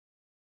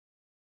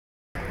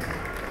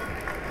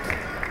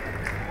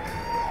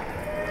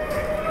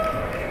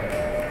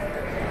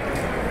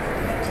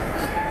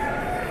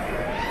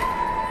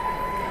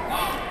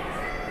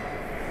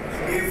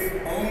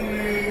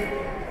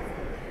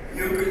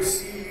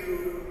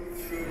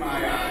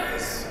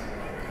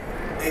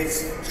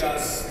It's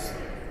just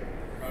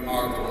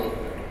remarkable.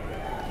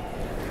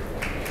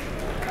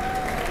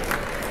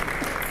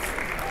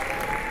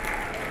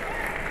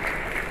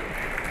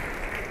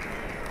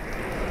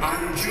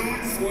 On June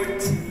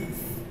 14th,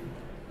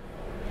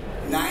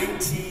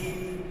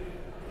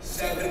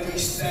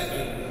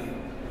 1977,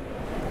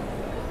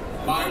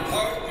 my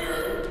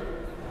partner,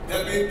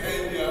 Debbie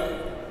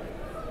Pena,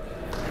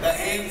 the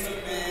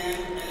handsome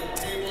man at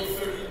table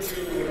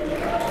 32,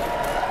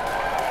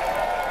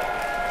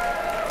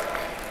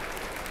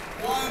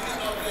 one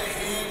of the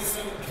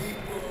handsome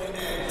people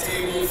at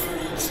table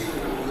 32,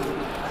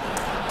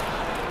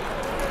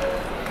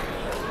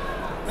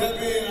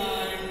 Debbie and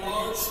I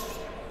marched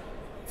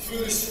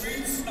through the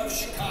streets of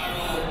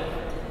Chicago,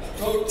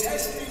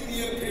 protesting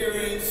the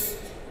appearance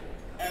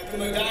at the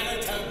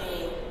Madonna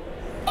Temple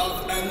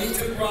of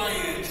Anita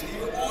Bryant,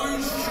 the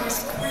orange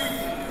juice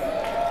queen,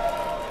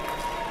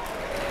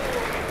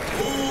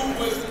 who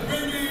was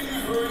bringing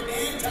her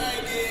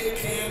anti-gay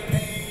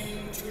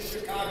campaign to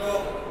Chicago.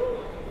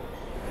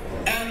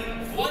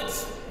 And what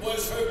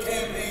was her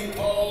campaign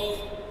called?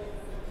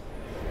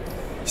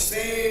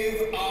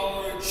 Save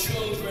Our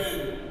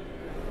Children.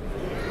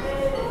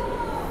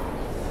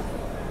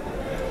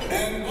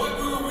 And what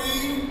were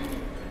we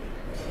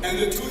and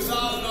the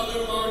 2,000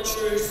 other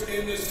marchers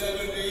in the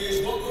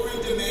 70s, what were we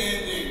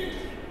demanding?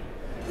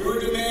 We were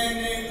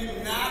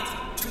demanding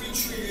not to be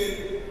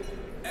treated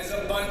as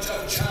a bunch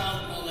of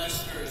child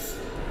molesters.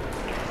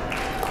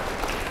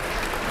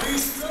 We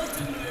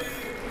certainly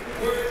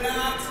were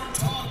not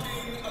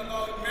talking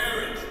about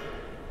marriage.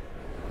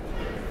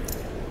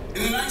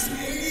 In the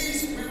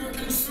 1980s, we were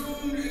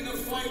consumed in the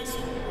fight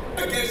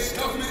against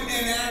government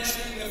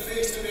inaction in the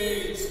face of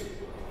AIDS.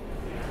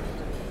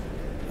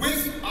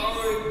 With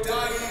our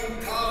dying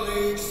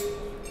colleagues,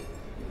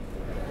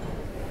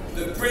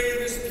 the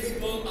bravest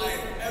people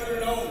I've ever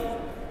known,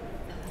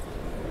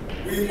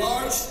 we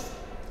marched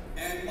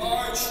and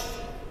marched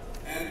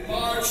and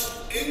marched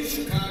in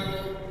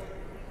Chicago,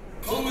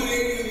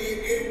 culminating in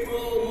the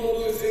April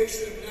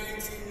mobilization of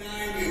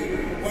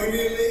 1990, when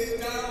we laid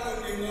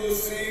down in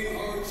those same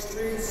hard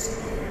streets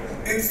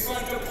in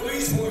front of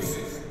police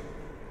horses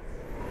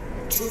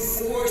to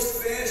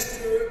force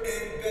faster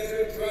and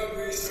better drug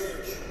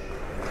research.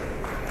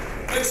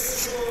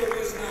 This sure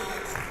is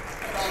not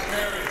about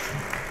marriage.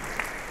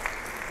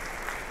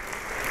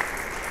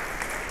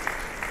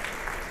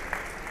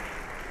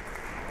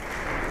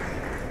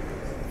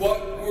 What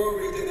were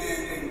we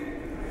demanding?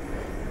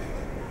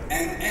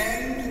 An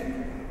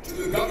end to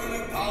the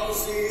government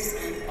policies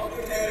and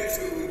public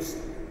attitudes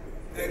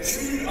that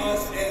treated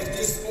us as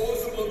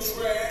disposable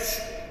trash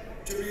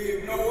to be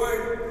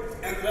ignored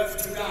and left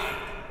to die.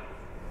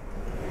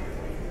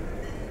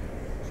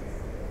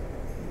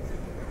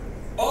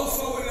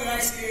 Also in the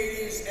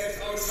 1980s, as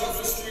our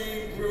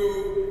self-esteem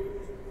grew,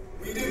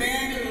 we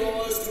demanded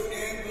laws to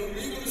end the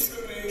legal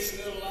discrimination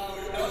that allowed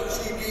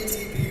LGBT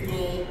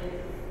people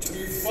to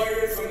be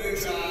fired from their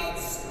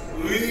jobs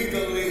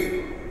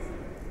legally,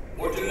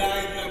 or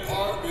denied an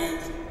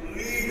apartment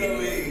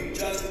legally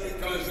just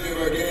because they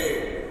were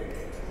gay.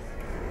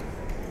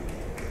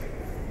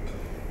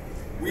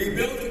 We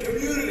built a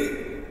community.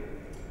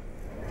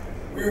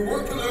 We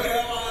worked with our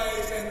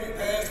allies and we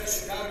passed the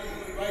Chicago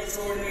Human Rights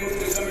Ordinance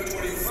December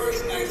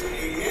 21st,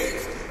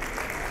 1988.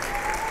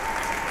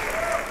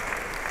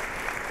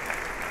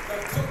 The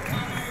Cook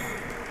County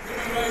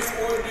Human Rights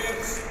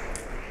Ordinance,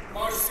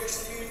 March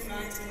 16th,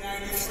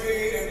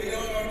 1993, and the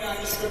Illinois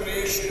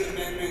Non-Discrimination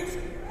Amendment,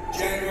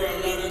 January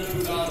 11th,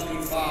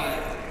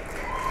 2005.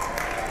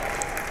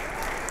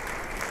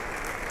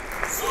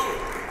 So,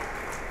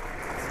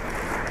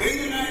 in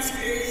the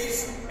 1980s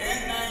and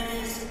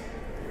 90s,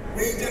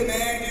 we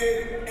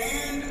demanded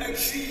and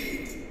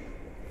achieved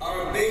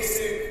our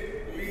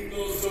basic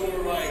legal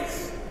civil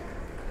rights.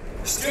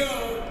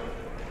 Still,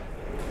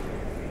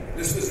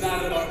 this was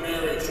not about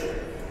marriage.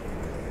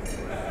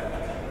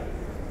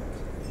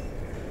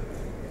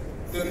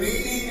 The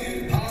meaning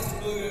and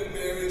possibility of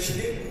marriage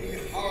hit me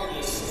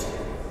hardest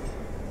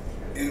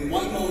in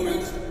one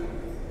moment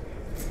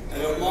at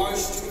a March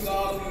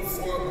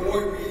 2004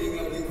 board meeting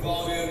of the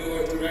Equality of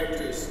Board of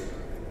Directors.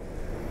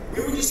 We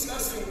were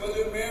discussing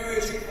whether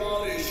marriage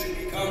equality should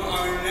become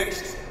our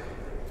next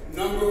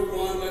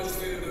 #1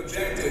 legislative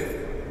objective,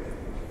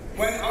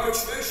 when our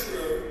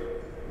treasurer,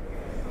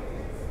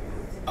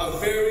 a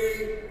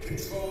very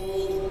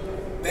controlled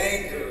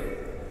banker,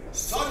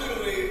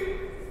 suddenly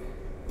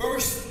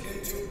burst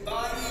into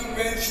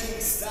body-wrenching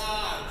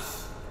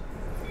sobs,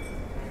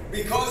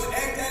 because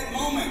at that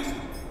moment,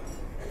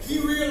 he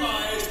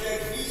realized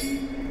that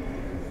he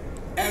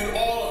and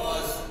all of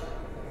us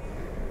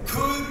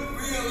could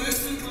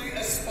realistically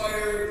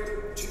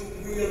aspire to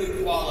real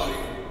equality,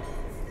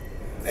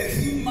 that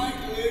he might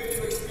live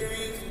to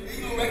experience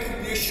legal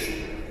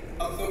recognition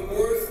of the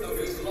worth of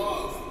his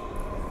love,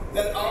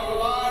 that our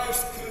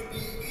lives could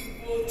be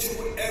equal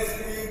to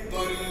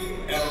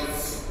everybody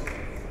else.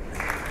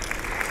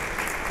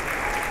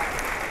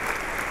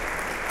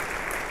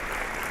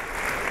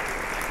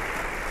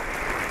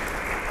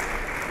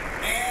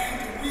 And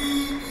we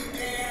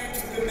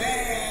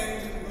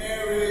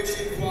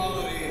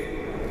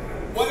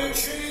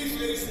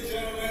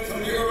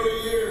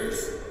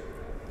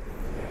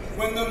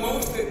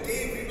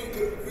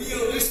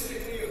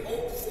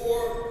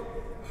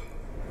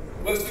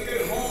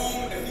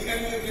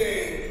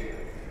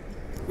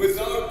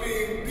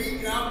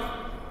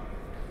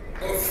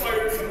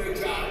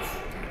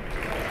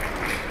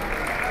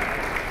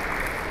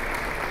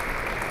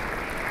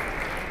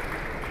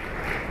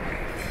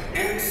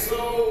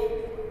so,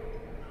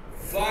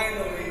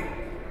 finally,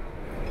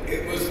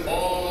 it was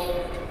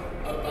all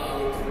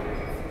about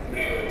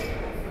marriage.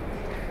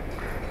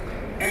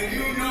 And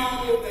you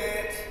know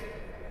that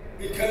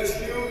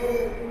because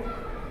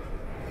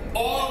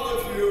all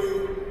of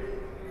you,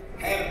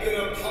 have been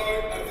a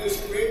part of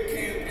this great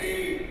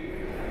campaign.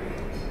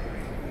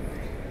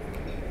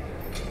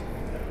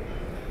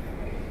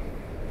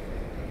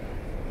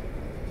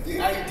 The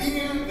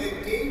idea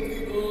that gay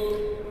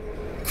people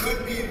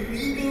could be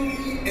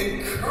legally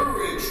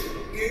encouraged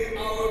in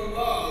our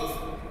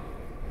love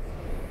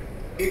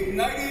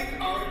ignited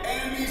our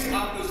enemies'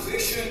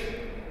 opposition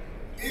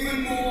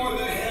even more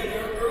than had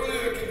their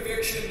earlier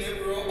conviction that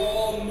we were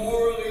all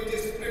morally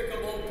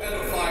despicable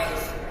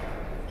pedophiles.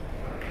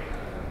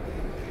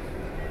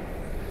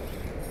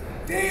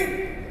 Damn.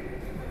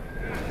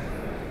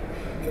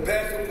 The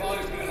battle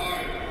has been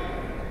hard.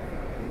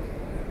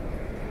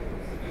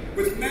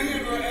 With many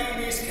of our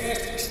enemies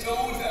casting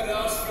stones at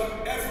us from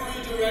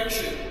every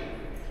direction,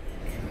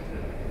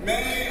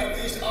 many of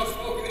these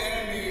outspoken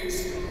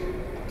enemies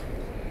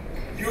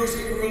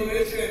using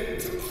religion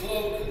to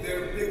cloak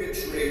their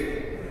bigotry.